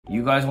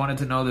You guys wanted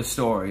to know the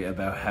story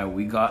about how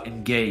we got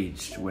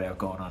engaged without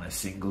going on a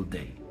single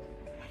date.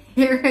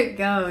 Here it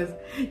goes.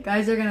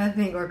 Guys are gonna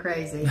think we're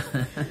crazy.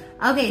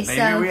 Okay, so...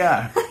 Maybe we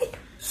are.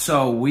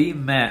 So we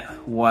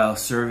met while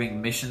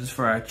serving missions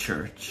for our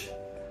church.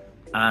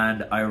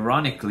 And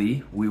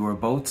ironically, we were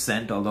both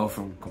sent, although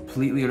from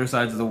completely other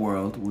sides of the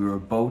world, we were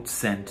both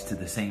sent to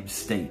the same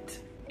state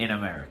in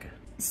America.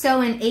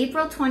 So in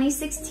April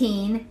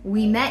 2016,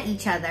 we met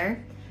each other.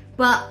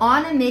 But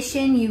on a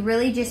mission, you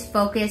really just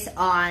focus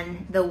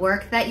on the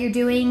work that you're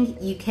doing.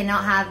 You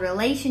cannot have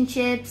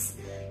relationships.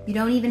 You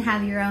don't even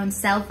have your own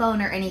cell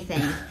phone or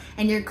anything.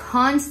 And you're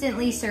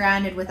constantly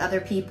surrounded with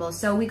other people.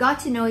 So we got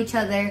to know each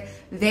other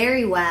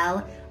very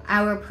well.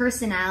 Our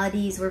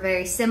personalities were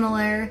very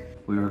similar.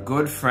 We were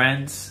good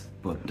friends,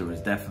 but there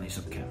was definitely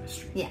some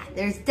chemistry. Yeah,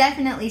 there's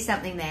definitely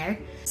something there.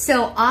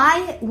 So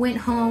I went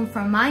home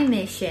from my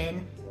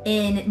mission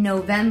in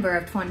November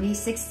of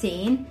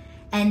 2016.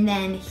 And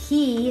then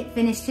he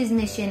finished his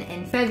mission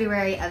in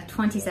February of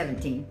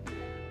 2017.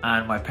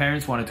 And my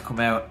parents wanted to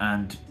come out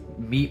and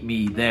meet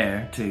me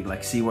there to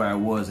like see where I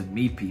was and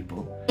meet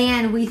people.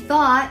 And we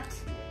thought,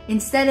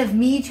 instead of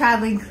me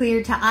traveling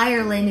clear to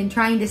Ireland and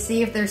trying to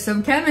see if there's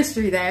some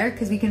chemistry there,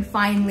 because we can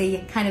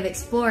finally kind of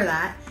explore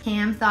that,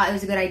 Cam thought it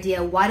was a good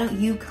idea. Why don't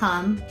you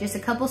come just a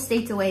couple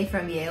states away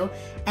from you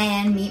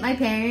and meet my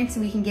parents,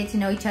 and we can get to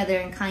know each other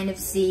and kind of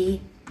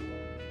see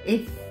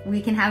if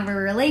we can have a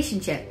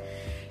relationship.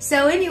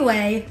 So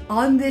anyway,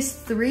 on this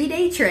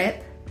 3-day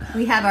trip,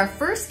 we have our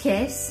first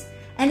kiss.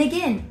 And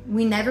again,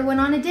 we never went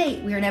on a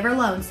date. We were never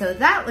alone. So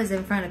that was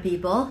in front of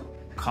people.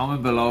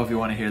 Comment below if you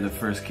want to hear the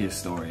first kiss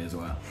story as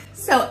well.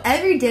 So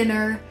every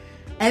dinner,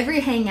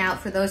 every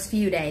hangout for those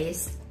few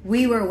days,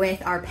 we were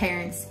with our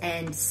parents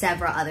and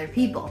several other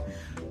people.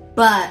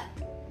 But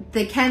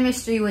the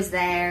chemistry was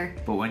there.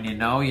 But when you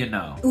know, you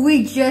know.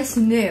 We just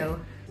knew.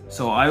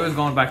 So I was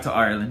going back to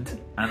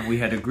Ireland, and we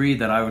had agreed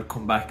that I would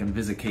come back and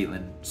visit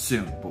Caitlin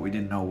soon, but we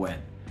didn't know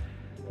when.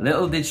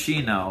 Little did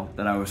she know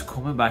that I was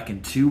coming back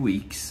in 2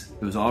 weeks.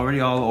 It was already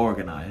all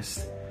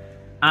organised.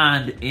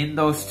 And in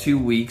those 2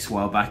 weeks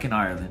while back in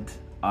Ireland,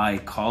 I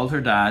called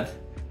her dad,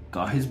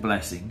 got his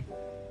blessing,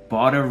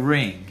 bought a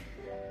ring,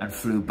 and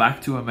flew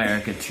back to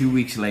America 2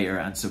 weeks later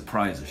and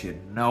surprised her. She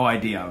had no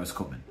idea I was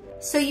coming.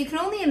 So you can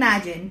only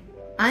imagine,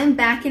 I'm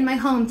back in my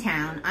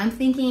hometown. I'm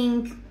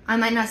thinking I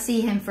might not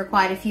see him for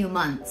quite a few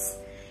months.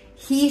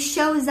 He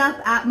shows up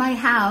at my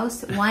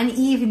house one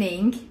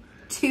evening,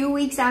 2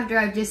 weeks after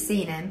I've just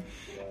seen him,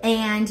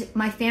 and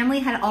my family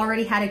had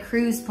already had a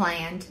cruise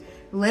planned.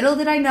 Little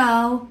did I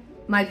know,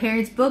 my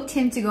parents booked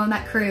him to go on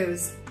that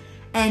cruise.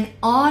 And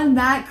on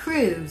that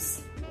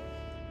cruise,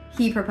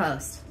 he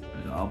proposed.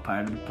 It was all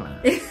part of the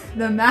plan.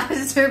 The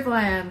master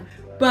plan.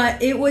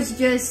 But it was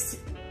just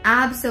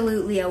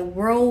absolutely a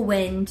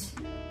whirlwind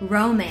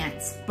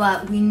romance,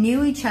 but we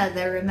knew each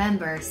other,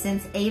 remember,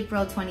 since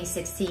April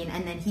 2016,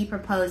 and then he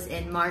proposed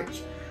in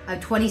March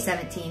of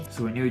 2017.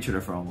 So we knew each other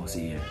for almost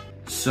a year.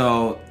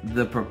 So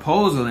the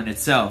proposal in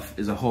itself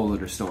is a whole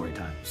other story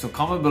time. So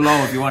comment below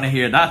if you want to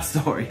hear that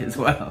story as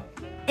well.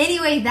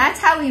 Anyway,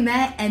 that's how we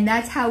met, and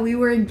that's how we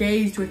were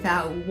engaged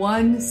without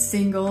one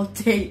single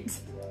date.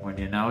 When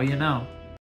you know, you know.